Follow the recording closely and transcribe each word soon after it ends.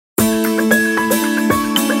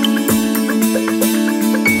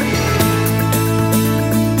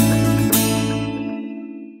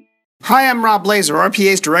Hi, I'm Rob Blazer,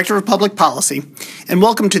 RPA's Director of Public Policy, and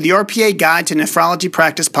welcome to the RPA Guide to Nephrology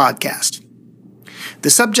Practice podcast. The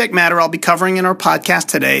subject matter I'll be covering in our podcast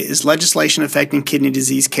today is legislation affecting kidney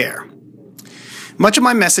disease care. Much of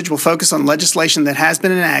my message will focus on legislation that has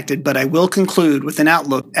been enacted, but I will conclude with an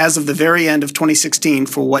outlook as of the very end of 2016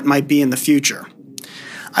 for what might be in the future.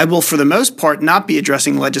 I will, for the most part, not be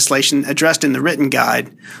addressing legislation addressed in the written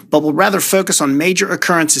guide, but will rather focus on major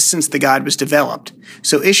occurrences since the guide was developed,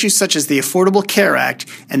 so issues such as the Affordable Care Act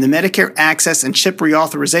and the Medicare Access and CHIP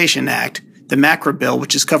Reauthorization Act, the MACRA bill,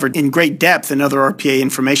 which is covered in great depth in other RPA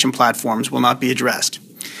information platforms, will not be addressed.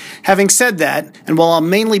 Having said that, and while I'll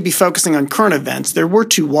mainly be focusing on current events, there were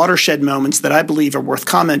two watershed moments that I believe are worth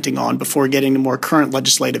commenting on before getting to more current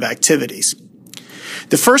legislative activities.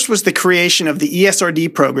 The first was the creation of the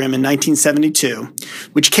ESRD program in 1972,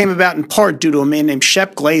 which came about in part due to a man named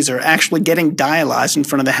Shep Glazer actually getting dialyzed in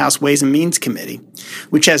front of the House Ways and Means Committee,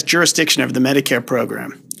 which has jurisdiction over the Medicare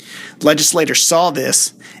program. Legislators saw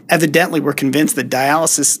this, evidently were convinced that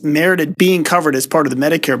dialysis merited being covered as part of the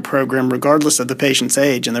Medicare program regardless of the patient's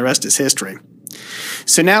age, and the rest is history.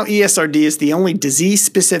 So now ESRD is the only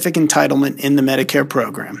disease-specific entitlement in the Medicare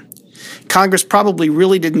program. Congress probably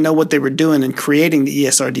really didn't know what they were doing in creating the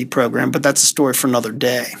ESRD program, but that's a story for another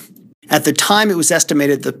day. At the time, it was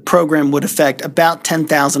estimated the program would affect about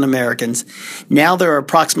 10,000 Americans. Now there are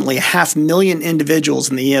approximately 500,000 individuals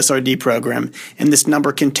in the ESRD program, and this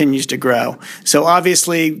number continues to grow. So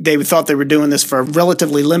obviously, they thought they were doing this for a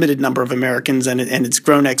relatively limited number of Americans, and it's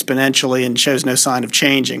grown exponentially and shows no sign of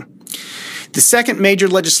changing. The second major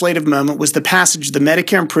legislative moment was the passage of the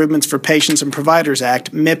Medicare Improvements for Patients and Providers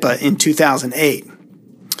Act, MIPA, in 2008.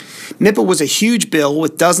 MIPA was a huge bill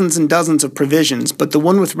with dozens and dozens of provisions, but the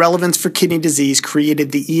one with relevance for kidney disease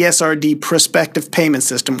created the ESRD Prospective Payment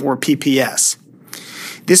System, or PPS.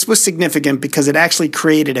 This was significant because it actually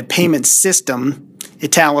created a payment system,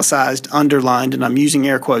 italicized, underlined, and I'm using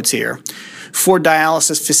air quotes here, for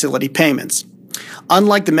dialysis facility payments.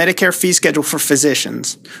 Unlike the Medicare fee schedule for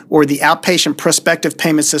physicians or the outpatient prospective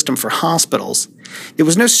payment system for hospitals, there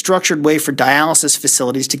was no structured way for dialysis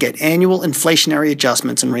facilities to get annual inflationary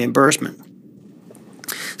adjustments and reimbursement.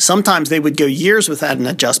 Sometimes they would go years without an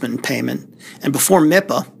adjustment in payment, and before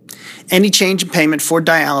MIPA, any change in payment for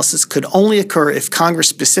dialysis could only occur if Congress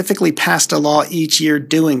specifically passed a law each year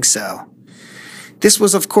doing so. This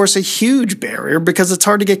was, of course, a huge barrier because it's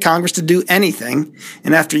hard to get Congress to do anything,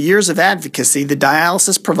 and after years of advocacy, the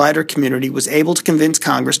dialysis provider community was able to convince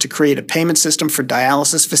Congress to create a payment system for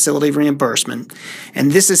dialysis facility reimbursement,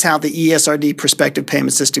 and this is how the ESRD prospective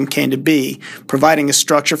payment system came to be, providing a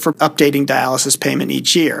structure for updating dialysis payment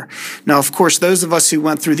each year. Now, of course, those of us who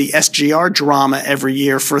went through the SGR drama every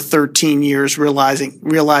year for 13 years realize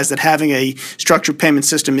that having a structured payment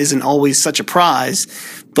system isn't always such a prize.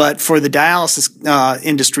 But for the dialysis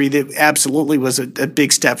industry, that absolutely was a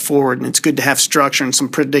big step forward, and it's good to have structure and some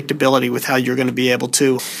predictability with how you're going to be able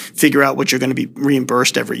to figure out what you're going to be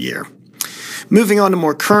reimbursed every year. Moving on to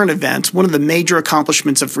more current events, one of the major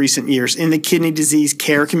accomplishments of recent years in the kidney disease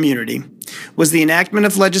care community was the enactment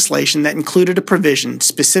of legislation that included a provision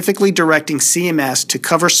specifically directing CMS to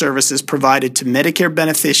cover services provided to Medicare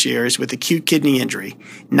beneficiaries with acute kidney injury,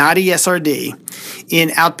 not ESRD, in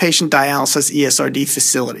outpatient dialysis ESRD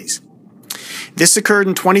facilities. This occurred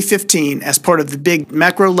in 2015 as part of the big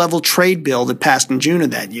macro-level trade bill that passed in June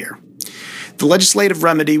of that year. The legislative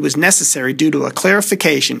remedy was necessary due to a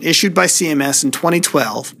clarification issued by CMS in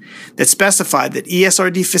 2012 that specified that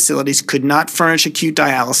ESRD facilities could not furnish acute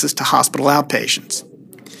dialysis to hospital outpatients.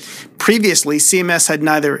 Previously, CMS had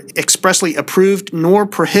neither expressly approved nor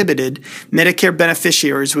prohibited Medicare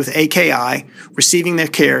beneficiaries with AKI receiving their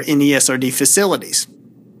care in ESRD facilities.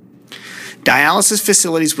 Dialysis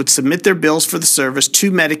facilities would submit their bills for the service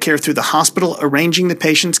to Medicare through the hospital arranging the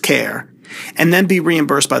patient's care and then be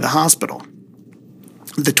reimbursed by the hospital.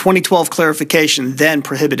 The 2012 clarification then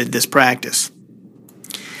prohibited this practice.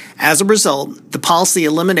 As a result, the policy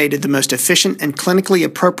eliminated the most efficient and clinically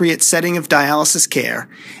appropriate setting of dialysis care,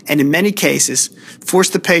 and in many cases,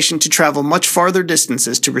 forced the patient to travel much farther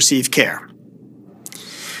distances to receive care.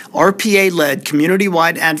 RPA led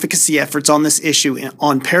community-wide advocacy efforts on this issue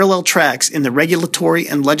on parallel tracks in the regulatory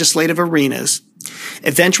and legislative arenas,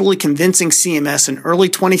 eventually convincing CMS in early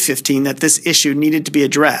 2015 that this issue needed to be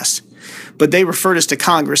addressed. but they referred us to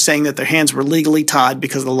Congress saying that their hands were legally tied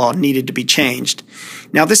because the law needed to be changed.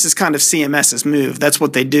 Now, this is kind of CMS's move. That's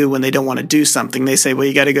what they do when they don't want to do something. They say, well,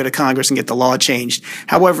 you got to go to Congress and get the law changed.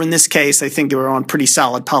 However, in this case, I think they were on pretty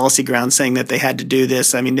solid policy ground saying that they had to do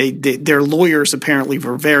this. I mean, their lawyers apparently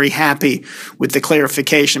were very happy with the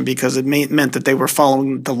clarification because it meant that they were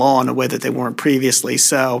following the law in a way that they weren't previously.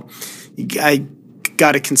 So I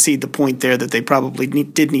got to concede the point there that they probably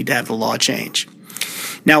did need to have the law change.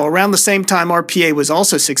 Now, around the same time, RPA was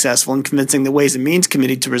also successful in convincing the Ways and Means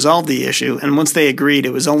Committee to resolve the issue, and once they agreed,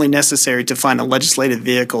 it was only necessary to find a legislative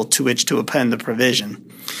vehicle to which to append the provision.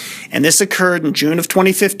 And this occurred in June of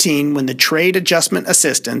 2015 when the Trade Adjustment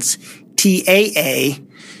Assistance, TAA,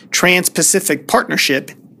 Trans-Pacific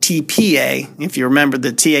Partnership, TPA, if you remember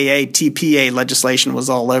the TAA-TPA legislation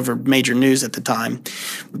was all over major news at the time.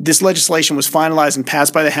 This legislation was finalized and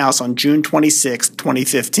passed by the House on June 26,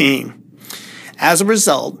 2015. As a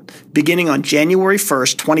result, beginning on January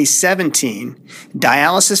 1st, 2017,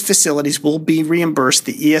 dialysis facilities will be reimbursed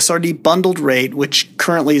the ESRD bundled rate, which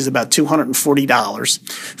currently is about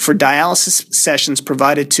 $240, for dialysis sessions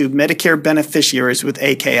provided to Medicare beneficiaries with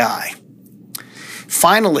AKI.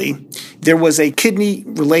 Finally, there was a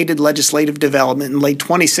kidney-related legislative development in late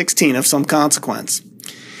 2016 of some consequence.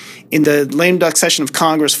 In the lame duck session of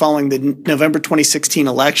Congress following the November 2016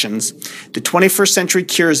 elections, the 21st Century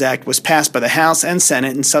Cures Act was passed by the House and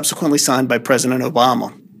Senate and subsequently signed by President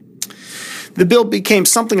Obama. The bill became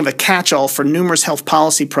something of a catch-all for numerous health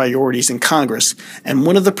policy priorities in Congress, and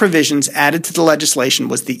one of the provisions added to the legislation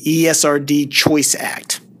was the ESRD Choice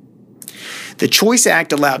Act. The Choice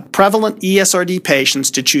Act allowed prevalent ESRD patients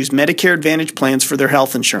to choose Medicare Advantage plans for their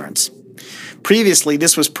health insurance. Previously,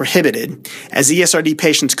 this was prohibited, as ESRD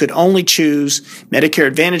patients could only choose Medicare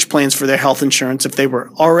Advantage plans for their health insurance if they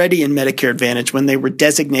were already in Medicare Advantage when they were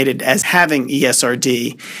designated as having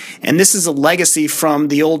ESRD. And this is a legacy from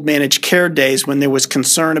the old managed care days when there was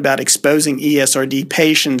concern about exposing ESRD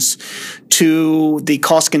patients to the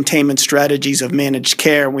cost containment strategies of managed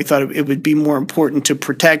care. We thought it would be more important to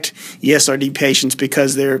protect ESRD patients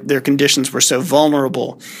because their conditions were so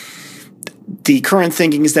vulnerable. The current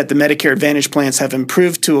thinking is that the Medicare Advantage plans have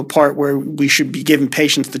improved to a part where we should be giving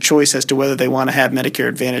patients the choice as to whether they want to have Medicare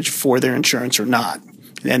Advantage for their insurance or not.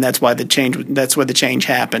 And that's why the change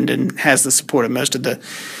happened and has the support of most of the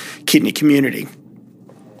kidney community.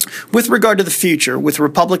 With regard to the future, with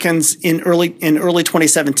Republicans in early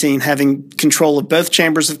 2017 having control of both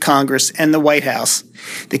chambers of Congress and the White House,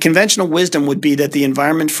 the conventional wisdom would be that the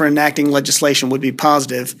environment for enacting legislation would be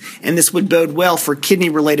positive, and this would bode well for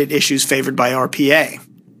kidney-related issues favored by RPA.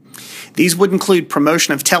 These would include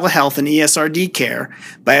promotion of telehealth and ESRD care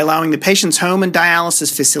by allowing the patient's home and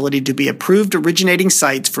dialysis facility to be approved originating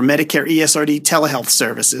sites for Medicare ESRD telehealth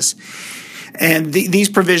services. And these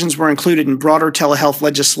provisions were included in broader telehealth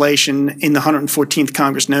legislation in the 114th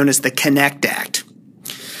Congress known as the CONNECT Act.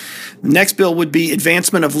 The next bill would be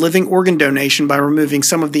advancement of living organ donation by removing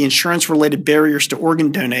some of the insurance-related barriers to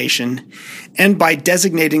organ donation and by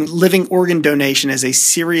designating living organ donation as a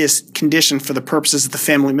serious condition for the purposes of the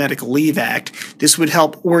Family Medical Leave Act. This would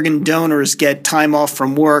help organ donors get time off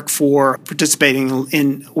from work for participating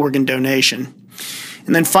in organ donation.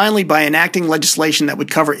 And then finally, by enacting legislation that would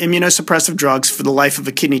cover immunosuppressive drugs for the life of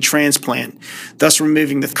a kidney transplant, thus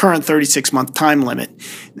removing the current 36-month time limit.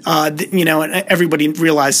 And everybody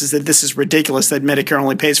realizes that this is ridiculous that Medicare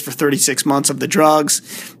only pays for 36 months of the drugs,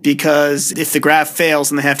 because if the graft fails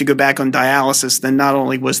and they have to go back on dialysis, then not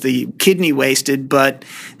only was the kidney wasted, but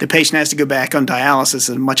the patient has to go back on dialysis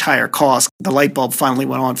at a much higher cost. The light bulb finally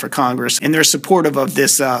went on for Congress, and they're supportive of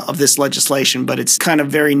this legislation, but it's kind of a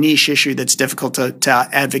very niche issue that's difficult to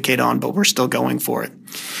advocate on, but we're still going for it.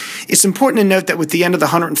 It's important to note that with the end of the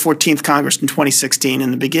 114th Congress in 2016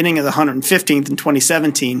 and the beginning of the 115th in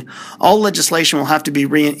 2017, all legislation will have to be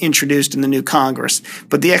reintroduced in the new Congress.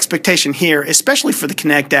 But the expectation here, especially for the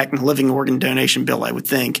CONNECT Act and the Living Organ Donation Bill, I would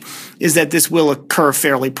think, is that this will occur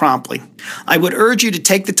fairly promptly. I would urge you to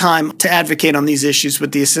take the time to advocate on these issues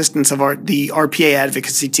with the assistance of the RPA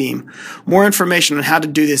advocacy team. More information on how to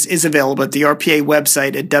do this is available at the RPA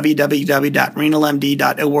website at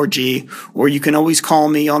www.renalmd.org, or you can always call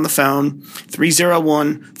me on the phone.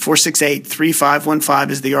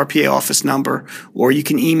 301-468-3515 is the RPA office number, or you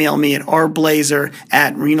can email me at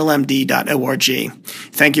rblazer@renalmd.org.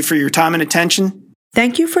 Thank you for your time and attention.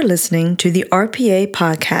 Thank you for listening to the RPA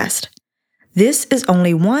podcast. This is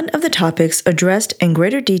only one of the topics addressed in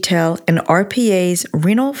greater detail in RPA's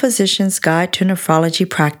Renal Physician's Guide to Nephrology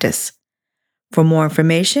Practice. For more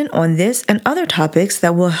information on this and other topics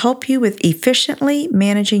that will help you with efficiently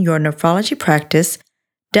managing your nephrology practice,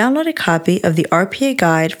 Download a copy of the RPA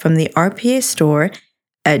Guide from the RPA store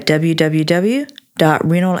at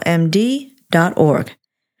www.renalmd.org.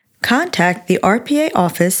 Contact the RPA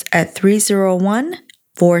office at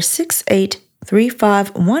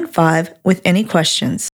 301-468-3515 with any questions.